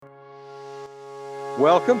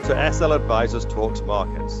Welcome to SL Advisors Talks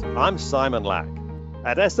Markets. I'm Simon Lack.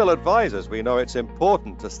 At SL Advisors, we know it's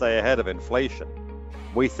important to stay ahead of inflation.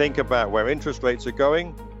 We think about where interest rates are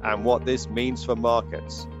going and what this means for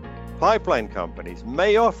markets. Pipeline companies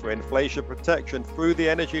may offer inflation protection through the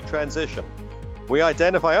energy transition. We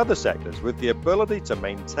identify other sectors with the ability to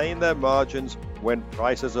maintain their margins when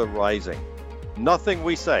prices are rising. Nothing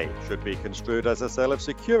we say should be construed as a sale of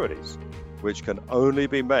securities, which can only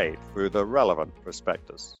be made through the relevant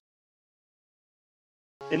prospectus.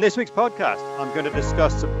 In this week's podcast, I'm going to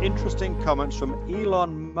discuss some interesting comments from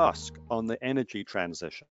Elon Musk on the energy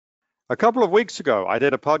transition. A couple of weeks ago, I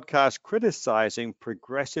did a podcast criticizing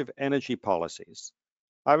progressive energy policies.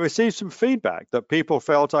 I received some feedback that people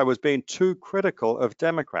felt I was being too critical of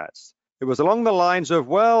Democrats. It was along the lines of,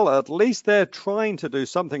 well, at least they're trying to do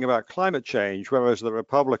something about climate change, whereas the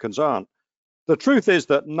Republicans aren't. The truth is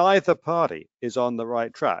that neither party is on the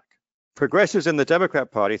right track. Progressives in the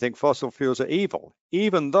Democrat Party think fossil fuels are evil,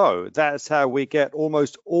 even though that's how we get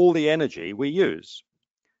almost all the energy we use.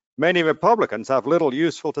 Many Republicans have little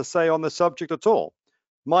useful to say on the subject at all.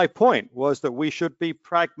 My point was that we should be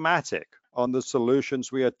pragmatic on the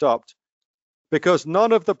solutions we adopt, because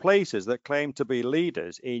none of the places that claim to be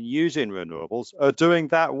leaders in using renewables are doing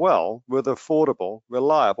that well with affordable,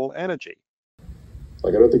 reliable energy.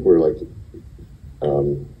 I don't think we're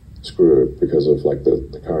screwed because of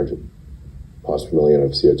the current parts per million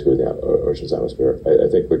of CO2 in the ocean's atmosphere. I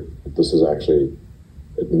think that this is actually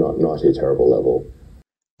not a terrible level.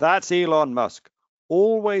 That's Elon Musk.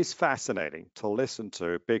 Always fascinating to listen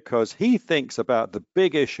to because he thinks about the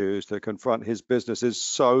big issues that confront his businesses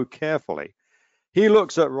so carefully. He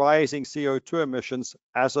looks at rising CO2 emissions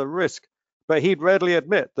as a risk, but he'd readily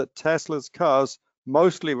admit that Tesla's cars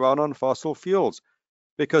mostly run on fossil fuels,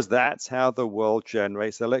 because that's how the world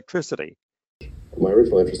generates electricity. My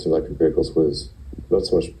original interest in electric vehicles was not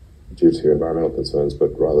so much due to environmental concerns, but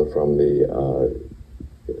rather from the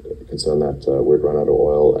concern that we'd run out of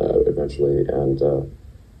oil eventually, and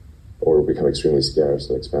or become extremely scarce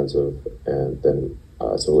and expensive, and then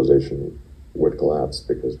civilization would collapse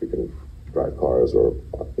because we can drive cars or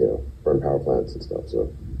burn power plants and stuff.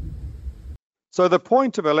 So the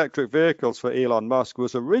point of electric vehicles for Elon Musk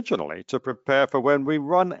was originally to prepare for when we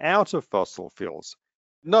run out of fossil fuels.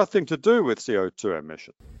 Nothing to do with CO2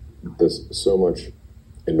 emissions. There's so much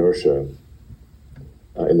inertia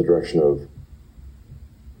in the direction of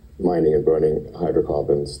mining and burning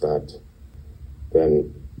hydrocarbons that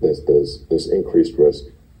then there's this increased risk.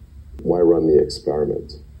 Why run the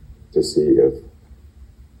experiment to see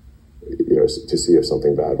if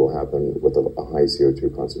something bad will happen with a high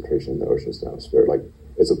CO2 concentration in the ocean's atmosphere?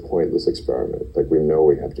 It's a pointless experiment. We know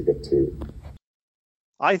we have to get to.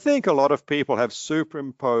 I think a lot of people have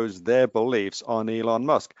superimposed their beliefs on Elon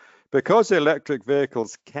Musk because electric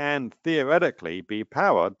vehicles can theoretically be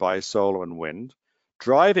powered by solar and wind.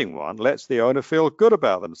 Driving one lets the owner feel good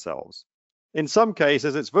about themselves. In some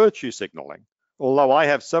cases, it's virtue signaling, although I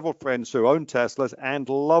have several friends who own Teslas and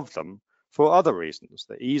love them for other reasons,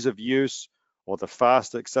 the ease of use or the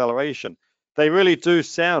fast acceleration. They really do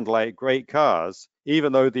sound like great cars,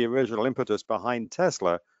 even though the original impetus behind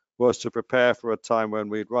Tesla was to prepare for a time when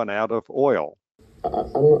we'd run out of oil.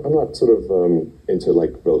 I'm not sort of into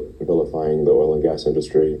vilifying the oil and gas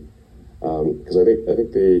industry, because I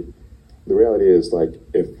think the reality is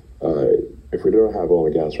if we don't have oil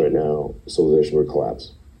and gas right now, civilization would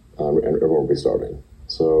collapse, and everyone would be starving.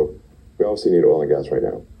 So we obviously need oil and gas right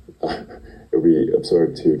now. It would be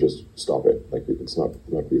absurd to just stop it. It's not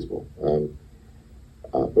feasible.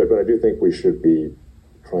 But I do think we should be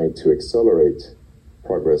trying to accelerate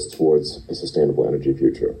progress towards a sustainable energy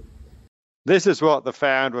future. This is what the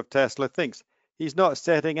founder of Tesla thinks. He's not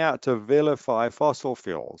setting out to vilify fossil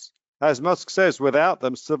fuels. As Musk says, without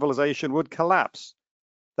them, civilization would collapse.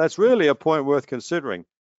 That's really a point worth considering.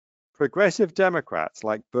 Progressive Democrats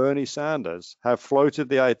like Bernie Sanders have floated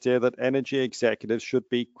the idea that energy executives should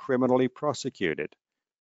be criminally prosecuted.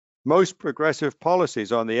 Most progressive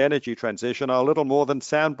policies on the energy transition are little more than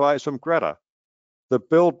sound bites from Greta. The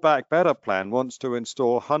Build Back Better plan wants to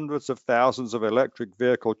install hundreds of thousands of electric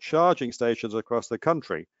vehicle charging stations across the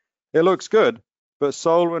country. It looks good, but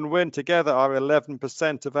solar and wind together are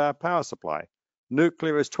 11% of our power supply.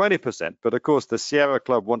 Nuclear is 20%, but of course the Sierra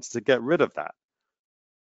Club wants to get rid of that.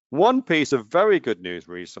 One piece of very good news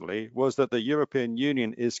recently was that the European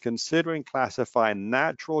Union is considering classifying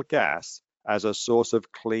natural gas as a source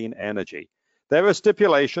of clean energy. There are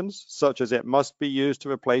stipulations, such as it must be used to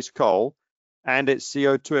replace coal, and its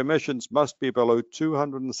CO2 emissions must be below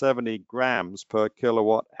 270 grams per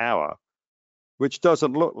kilowatt hour, which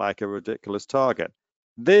doesn't look like a ridiculous target.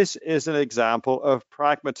 This is an example of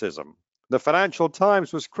pragmatism. The Financial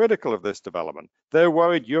Times was critical of this development. They're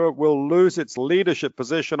worried Europe will lose its leadership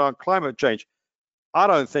position on climate change. I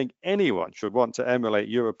don't think anyone should want to emulate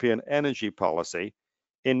European energy policy.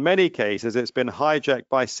 In many cases, it's been hijacked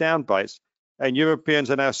by sound bites, and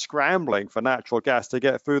Europeans are now scrambling for natural gas to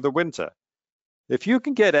get through the winter. If you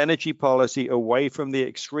can get energy policy away from the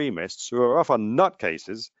extremists, who are often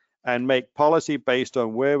nutcases, and make policy based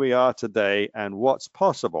on where we are today and what's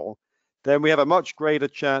possible, then we have a much greater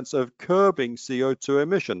chance of curbing CO2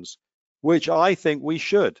 emissions, which I think we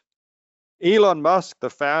should. Elon Musk,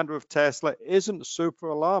 the founder of Tesla, isn't super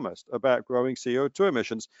alarmist about growing CO2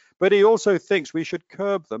 emissions, but he also thinks we should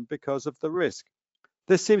curb them because of the risk.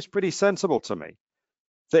 This seems pretty sensible to me.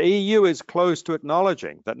 The EU is close to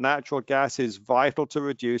acknowledging that natural gas is vital to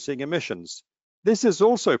reducing emissions. This is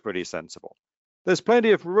also pretty sensible. There's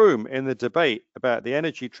plenty of room in the debate about the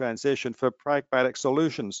energy transition for pragmatic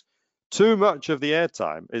solutions. Too much of the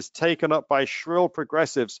airtime is taken up by shrill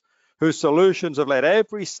progressives whose solutions have led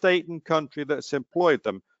every state and country that's employed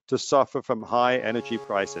them to suffer from high energy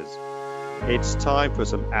prices. It's time for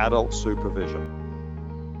some adult supervision.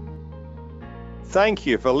 Thank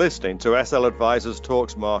you for listening to SL Advisors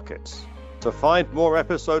Talks Markets. To find more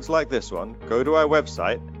episodes like this one, go to our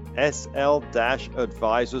website,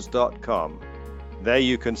 sl-advisors.com. There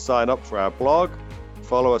you can sign up for our blog,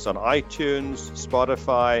 follow us on iTunes,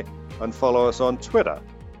 Spotify, and follow us on Twitter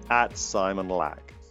 @SimonLack.